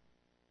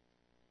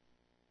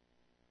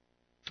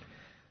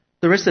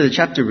 The rest of the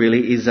chapter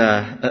really is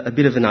a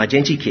bit of an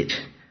identity kit,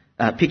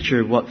 a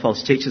picture of what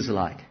false teachers are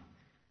like.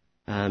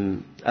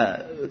 In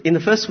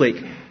the first week,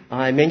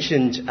 I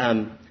mentioned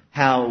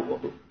how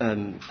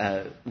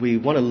we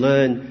want to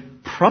learn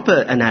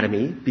proper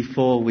anatomy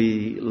before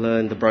we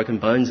learn the broken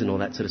bones and all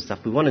that sort of stuff.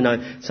 We want to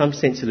know some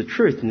sense of the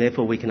truth, and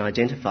therefore we can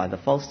identify the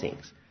false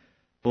things.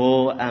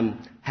 Or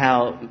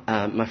how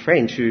my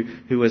friend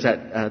who was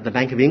at the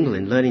Bank of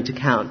England learning to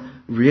count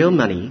real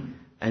money,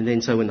 and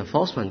then so when the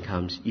false one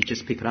comes, you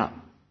just pick it up.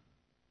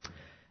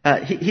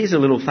 Here's a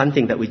little fun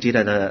thing that we did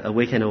at a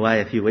weekend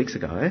away a few weeks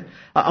ago.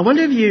 I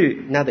wonder if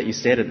you, now that you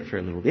stared at it for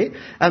a little bit,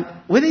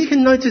 whether you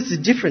can notice the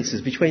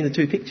differences between the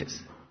two pictures.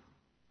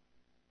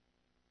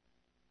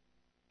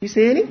 You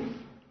see any?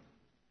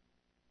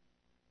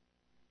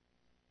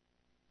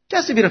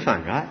 Just a bit of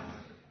fun, right?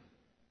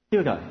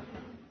 Here we go.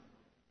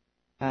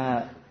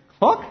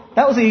 Clock?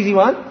 That was an easy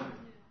one.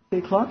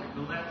 See clock?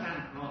 The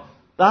left-hand cross.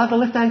 The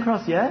left-hand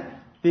cross, yeah?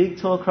 Big,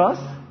 tall cross.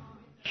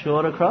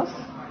 Shorter cross.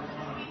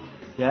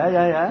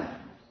 Yeah.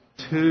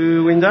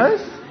 2 windows.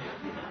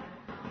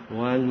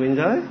 1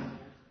 window.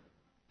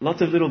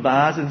 Lots of little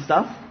bars and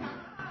stuff.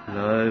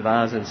 No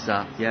bars and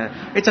stuff,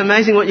 yeah. It's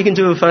amazing what you can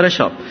do with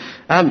Photoshop.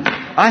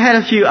 I had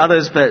a few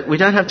others, but we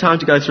don't have time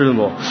to go through them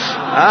all.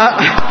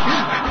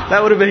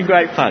 That would have been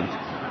great fun.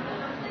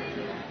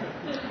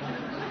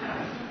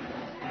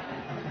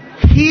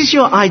 Here's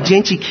your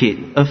identity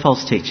kit of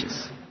false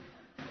teachers.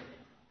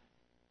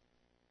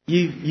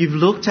 You've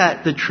looked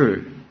at the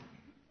true.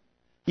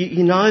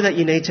 You know that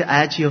you need to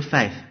add to your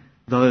faith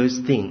those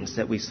things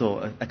that we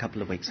saw a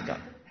couple of weeks ago.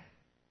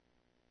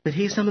 But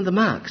here's some of the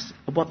marks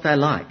of what they're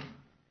like.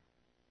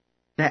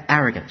 They're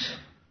arrogant.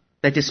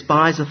 They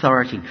despise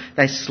authority.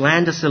 They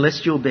slander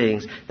celestial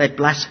beings. They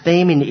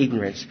blaspheme in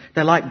ignorance.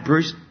 They're like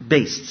brute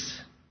beasts.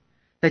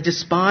 They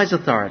despise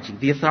authority,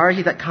 the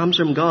authority that comes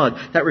from God,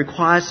 that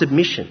requires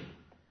submission.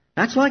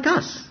 That's like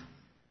us.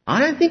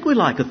 I don't think we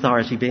like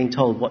authority being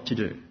told what to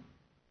do.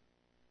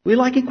 We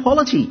like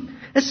equality,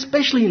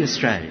 especially in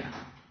Australia.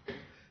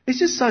 It's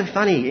just so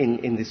funny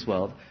in this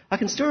world. I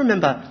can still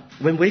remember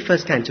when we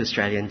first came to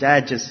Australia and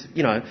Dad just,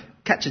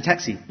 catch a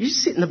taxi. You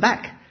just sit in the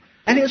back.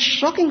 And it was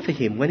shocking for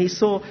him when he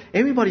saw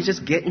everybody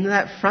just get into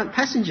that front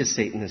passenger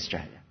seat in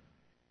Australia.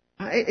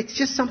 It's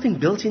just something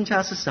built into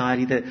our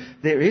society that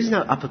there is no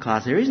upper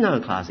class, there is no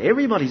class,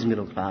 everybody's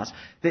middle class.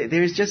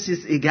 There is just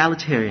this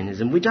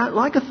egalitarianism. We don't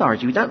like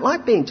authority, we don't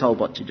like being told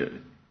what to do.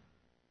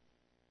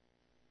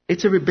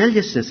 It's a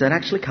rebelliousness that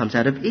actually comes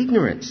out of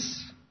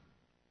ignorance.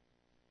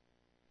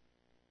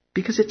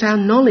 Because it's our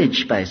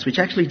knowledge base which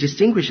actually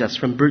distinguishes us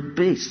from brute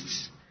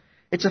beasts.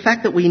 It's the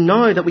fact that we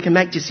know that we can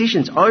make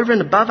decisions over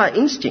and above our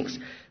instincts.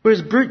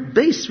 Whereas brute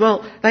beasts,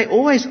 well, they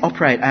always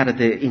operate out of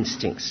their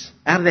instincts,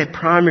 out of their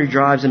primary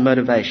drives and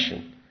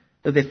motivation,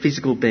 of their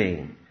physical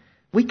being.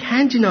 We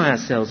can deny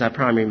ourselves our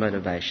primary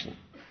motivation.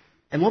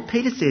 And what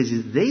Peter says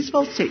is these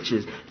false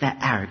teachers, they're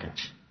arrogant.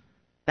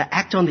 They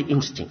act on the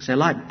instincts. They're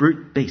like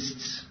brute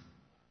beasts.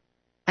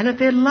 And of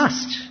their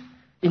lust,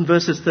 in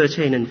verses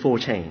 13 and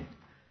 14,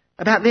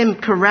 about them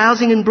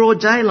carousing in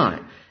broad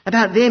daylight,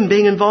 about them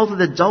being involved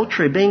with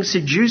adultery, being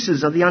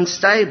seducers of the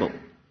unstable.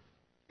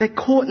 They're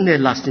caught in their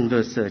lust in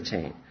verse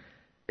 13.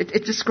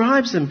 It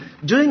describes them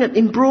doing it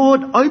in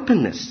broad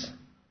openness.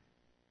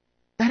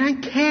 They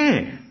don't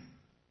care.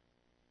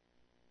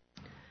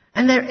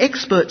 And they're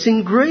experts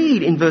in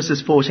greed in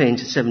verses 14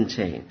 to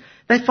 17.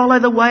 They follow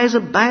the ways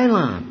of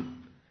Balaam.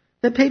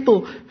 They're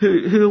people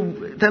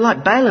they're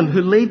like Balaam,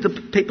 who lead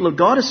the people of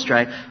God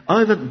astray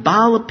over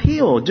Baal of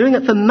Peor, doing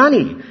it for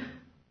money.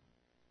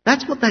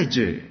 That's what they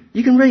do.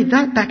 You can read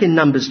that back in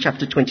Numbers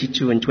chapter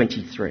 22 and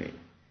 23.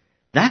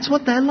 That's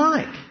what they're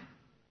like.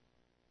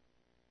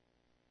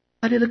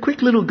 I did a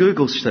quick little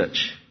Google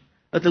search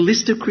of the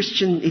list of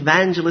Christian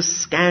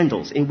evangelist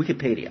scandals in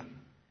Wikipedia.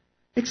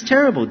 It's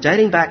terrible,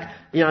 dating back,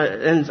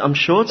 and I'm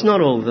sure it's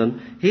not all of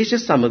them. Here's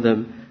just some of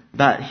them,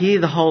 but here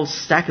the whole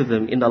stack of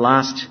them in the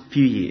last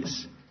few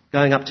years,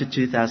 going up to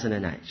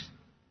 2008.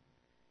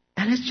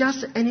 And it's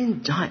just an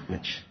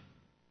indictment.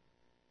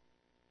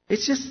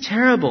 It's just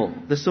terrible,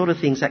 the sort of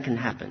things that can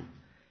happen.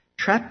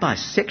 Trapped by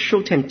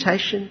sexual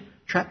temptation,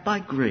 trapped by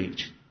greed,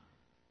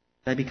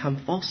 they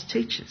become false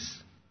teachers.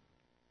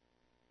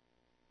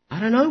 I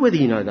don't know whether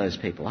you know those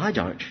people. I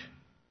don't.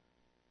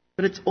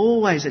 But it's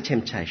always a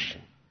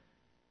temptation.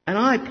 And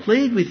I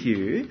plead with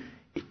you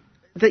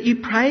that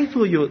you pray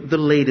for the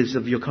leaders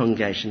of your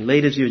congregation,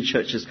 leaders of your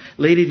churches,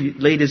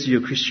 leaders of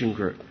your Christian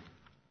group.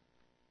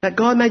 That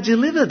God may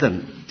deliver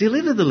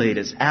the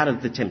leaders out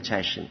of the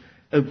temptation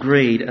of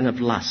greed and of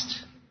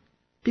lust.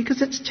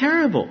 Because it's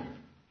terrible.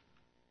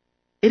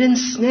 It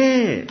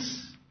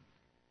ensnares.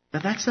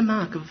 But that's the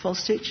mark of a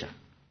false teacher.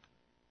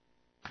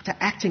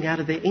 To acting out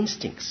of their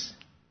instincts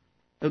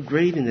of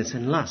greediness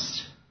and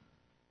lust.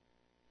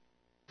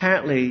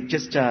 Apparently,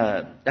 just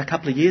a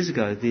couple of years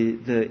ago,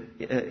 the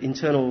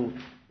Internal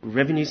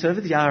Revenue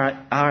Service, the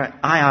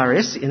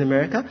IRS in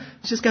America,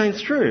 was just going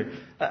through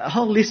a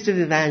whole list of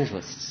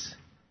evangelists,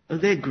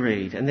 of their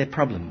greed and their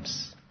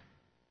problems.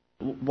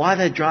 Why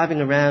they're driving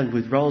around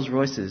with Rolls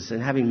Royces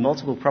and having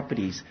multiple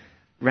properties,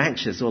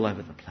 ranches all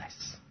over the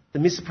place. The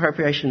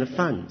misappropriation of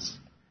funds,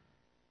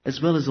 as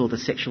well as all the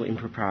sexual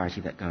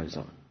impropriety that goes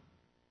on.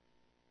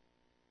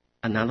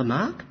 Another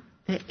mark,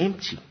 they're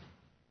empty.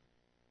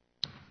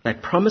 They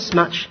promise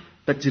much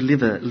but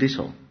deliver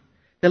little.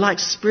 They're like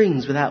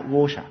springs without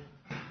water,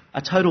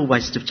 a total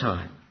waste of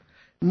time.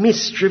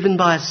 Mist driven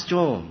by a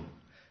storm.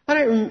 I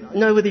don't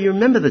know whether you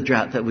remember the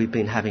drought that we've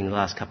been having the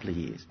last couple of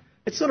years.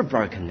 It's sort of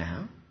broken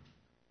now.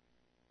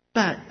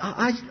 But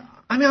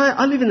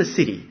I live in the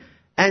city,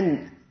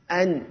 and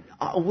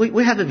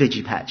we have a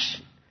veggie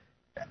patch.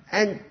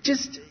 And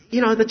just,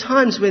 the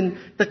times when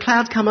the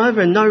clouds come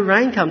over and no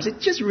rain comes,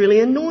 it's just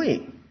really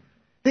annoying.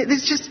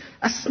 There's just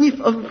a sniff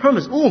of a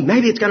promise. Oh,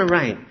 maybe it's going to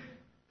rain.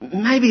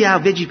 Maybe our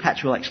veggie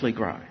patch will actually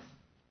grow.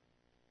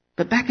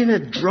 But back in a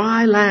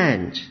dry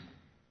land,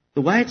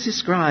 the way it's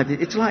described,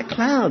 it's like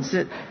clouds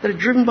that are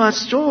driven by a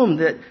storm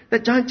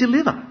that don't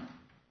deliver.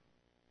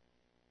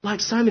 Like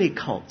so many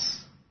cults.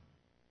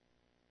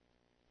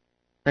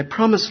 They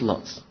promise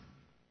lots.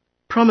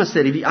 Promise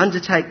that if you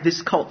undertake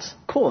this cult's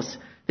course,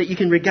 that you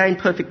can regain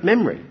perfect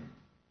memory.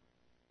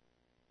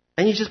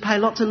 And you just pay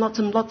lots and lots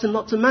and lots and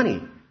lots of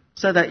money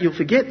so that you'll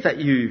forget that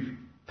you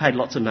paid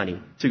lots of money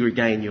to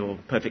regain your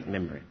perfect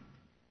memory.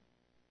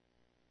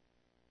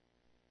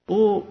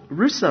 Or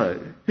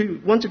Rousseau, who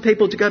wanted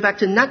people to go back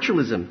to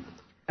naturalism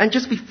and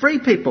just be free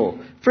people,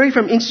 free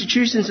from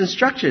institutions and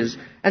structures,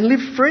 and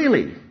live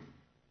freely,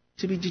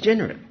 to be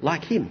degenerate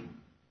like him.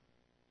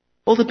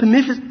 Or the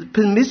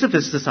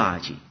permissivist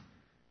society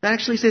that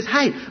actually says,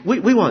 hey,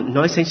 we want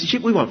no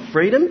censorship, we want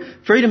freedom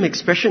of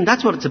expression,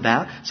 that's what it's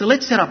about. So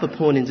let's set up a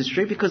porn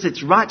industry because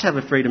it's right to have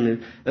a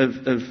freedom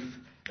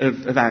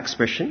of our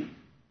expression.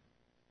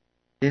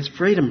 There's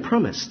freedom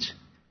promised.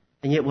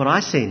 And yet what I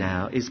see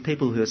now is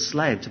people who are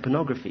slave to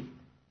pornography,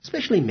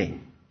 especially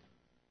men,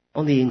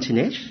 on the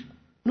internet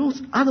and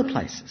also other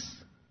places.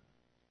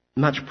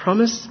 Much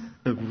promise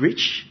of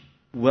rich,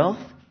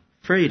 wealth,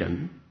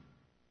 freedom,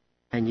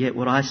 and yet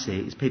what I see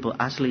is people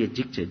utterly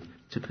addicted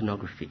to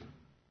pornography.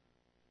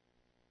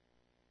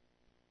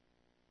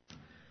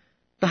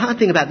 The hard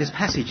thing about this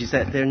passage is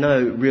that there are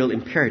no real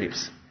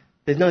imperatives.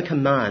 There's no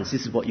commands,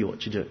 this is what you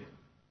ought to do.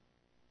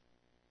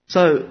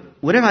 So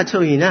whatever I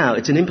tell you now,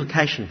 it's an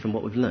implication from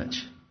what we've learnt.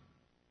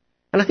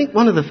 And I think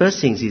one of the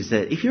first things is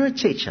that if you're a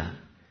teacher,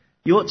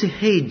 you ought to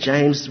heed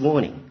James'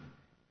 warning.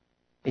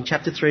 In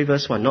chapter 3,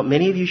 verse 1, not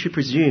many of you should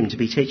presume to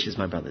be teachers,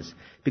 my brothers,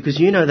 because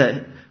you know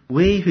that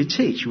we who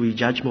teach will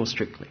judge more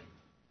strictly.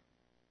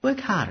 Work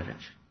hard at it.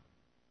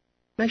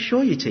 Make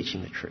sure you're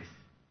teaching the truth.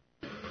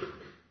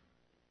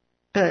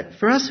 But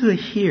for us who are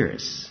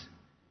hearers,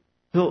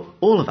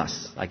 all of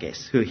us, I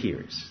guess, who are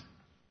hearers,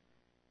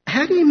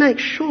 how do you make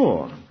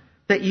sure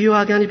that you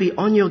are going to be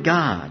on your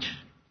guard?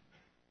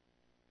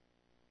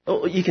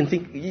 Or you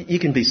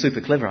can be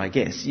super clever, I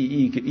guess.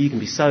 You can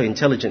be so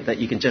intelligent that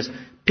you can just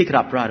pick it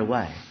up right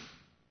away.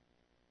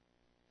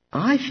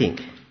 I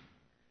think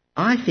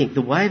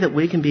the way that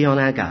we can be on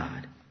our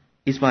guard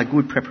is by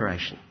good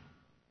preparation.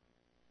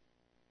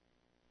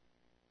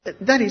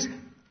 That is,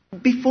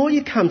 before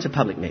you come to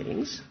public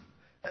meetings,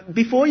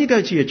 before you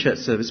go to your church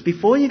service,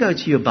 before you go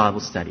to your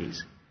Bible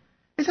studies,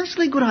 it's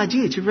actually a good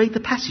idea to read the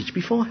passage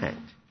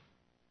beforehand.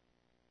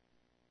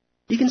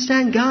 You can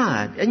stand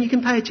guard and you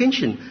can pay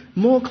attention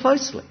more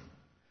closely.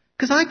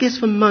 Because I guess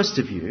for most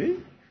of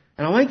you,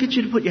 and I won't get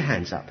you to put your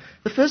hands up,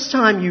 the first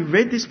time you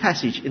read this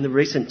passage in the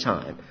recent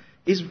time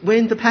is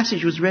when the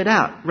passage was read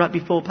out right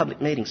before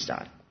public meetings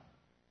started.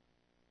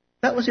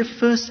 That was your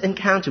first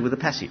encounter with the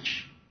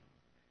passage.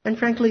 And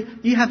frankly,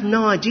 you have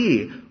no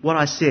idea what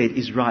I said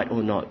is right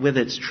or not,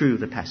 whether it's true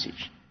of the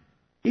passage.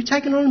 You've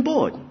taken it on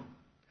board.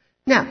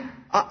 Now,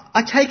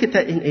 I take it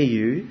that in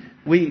EU,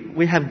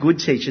 we have good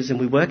teachers and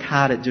we work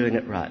hard at doing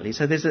it rightly,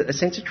 so there's a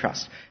sense of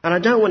trust. And I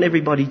don't want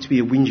everybody to be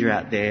a whinger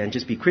out there and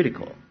just be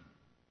critical.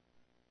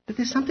 But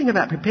there's something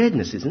about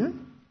preparedness, isn't it?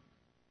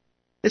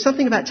 There's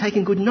something about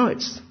taking good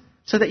notes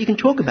so that you can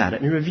talk about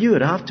it and review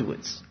it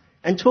afterwards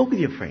and talk with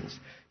your friends.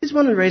 This is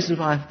one of the reasons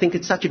why I think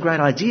it's such a great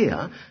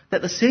idea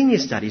that the senior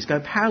studies go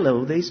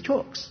parallel with these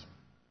talks.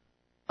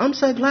 I'm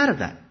so glad of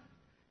that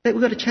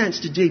we've got a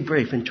chance to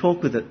debrief and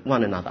talk with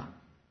one another.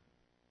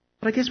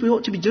 But I guess we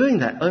ought to be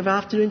doing that over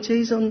afternoon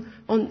teas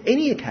on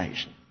any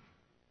occasion.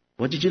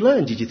 What did you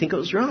learn? Did you think it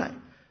was right?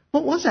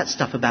 What was that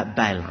stuff about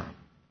Balaam?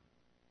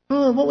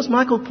 Oh, what was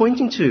Michael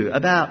pointing to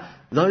about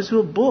those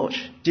who are bought,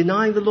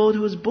 denying the Lord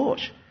who was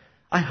bought?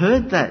 I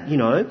heard that,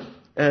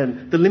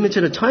 the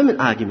limited atonement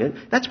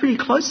argument, that's pretty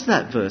close to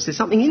that verse. There's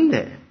something in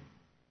there.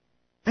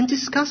 And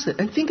discuss it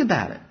and think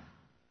about it.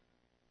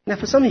 Now,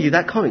 for some of you,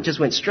 that comment just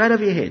went straight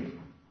over your head.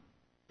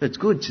 But it's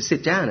good to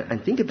sit down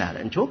and think about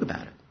it and talk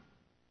about it.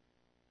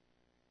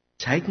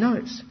 Take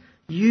notes.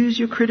 Use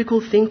your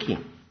critical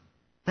thinking.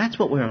 That's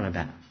what we're on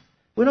about.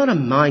 We're not a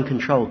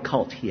mind-controlled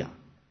cult here.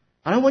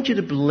 I don't want you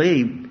to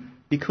believe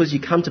because you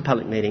come to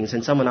public meetings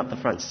and someone up the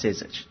front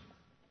says it.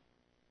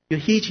 You're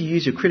here to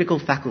use your critical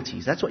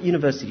faculties. That's what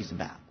university is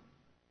about.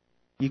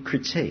 You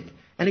critique.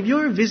 And if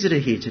you're a visitor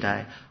here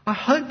today, I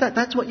hope that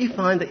that's what you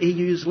find the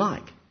EU is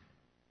like.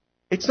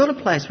 It's not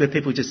a place where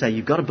people just say,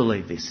 you've got to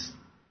believe this.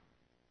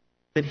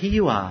 But here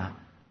you are.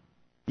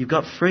 You've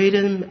got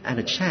freedom and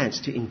a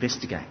chance to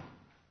investigate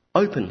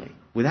openly,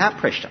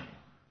 without pressure,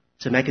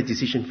 to make a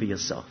decision for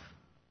yourself.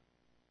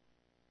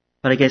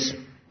 But I guess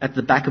at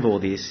the back of all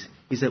this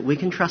is that we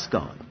can trust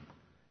God,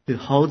 who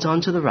holds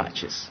on to the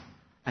righteous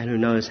and who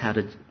knows how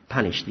to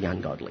punish the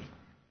ungodly.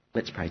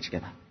 Let's pray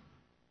together.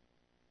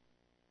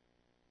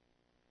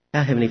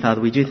 Our Heavenly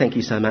Father, we do thank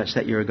you so much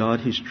that you're a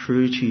God who's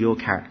true to your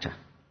character.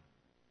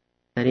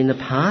 That in the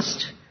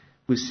past,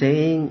 we've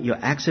seen your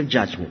acts of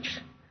judgment,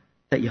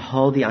 that you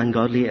hold the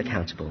ungodly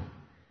accountable.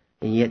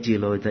 And yet, dear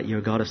Lord, that you're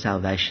a God of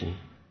salvation,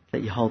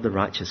 that you hold the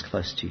righteous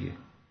close to you.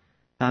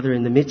 Father,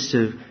 in the midst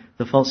of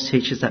the false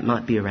teachers that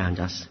might be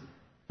around us,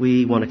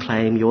 we want to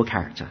claim your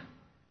character,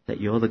 that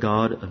you're the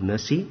God of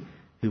mercy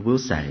who will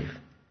save,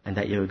 and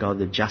that you're a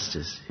God of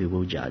justice who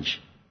will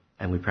judge.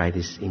 And we pray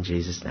this in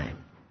Jesus' name.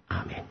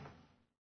 Amen.